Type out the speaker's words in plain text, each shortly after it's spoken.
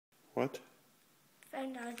What?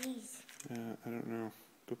 Found all these. I don't know.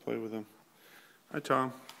 Go play with them. Hi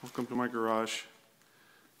Tom, welcome to my garage.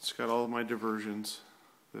 It's got all of my diversions.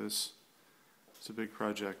 This is a big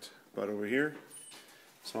project. But over here,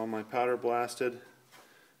 it's all my powder blasted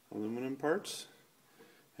aluminum parts.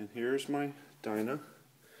 And here's my Dyna.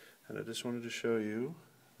 And I just wanted to show you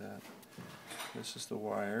that this is the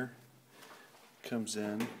wire. It comes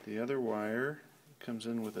in. The other wire comes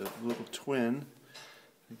in with a little twin.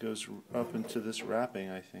 It goes up into this wrapping,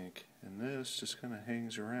 I think. And this just kind of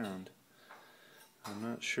hangs around. I'm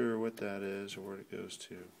not sure what that is or what it goes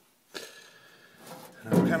to.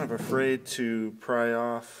 And I'm kind of afraid to pry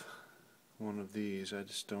off one of these. I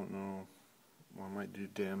just don't know. Well, I might do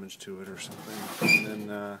damage to it or something. And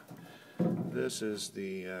then this is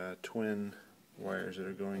the twin wires that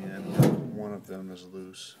are going in. One of them is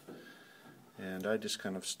loose. And I just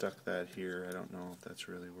kind of stuck that here. I don't know if that's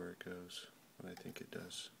really where it goes. But I think it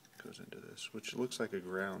does. It goes into this, which looks like a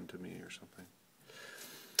ground to me or something.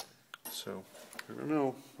 So, I don't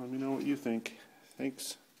know. Let me know what you think.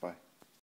 Thanks.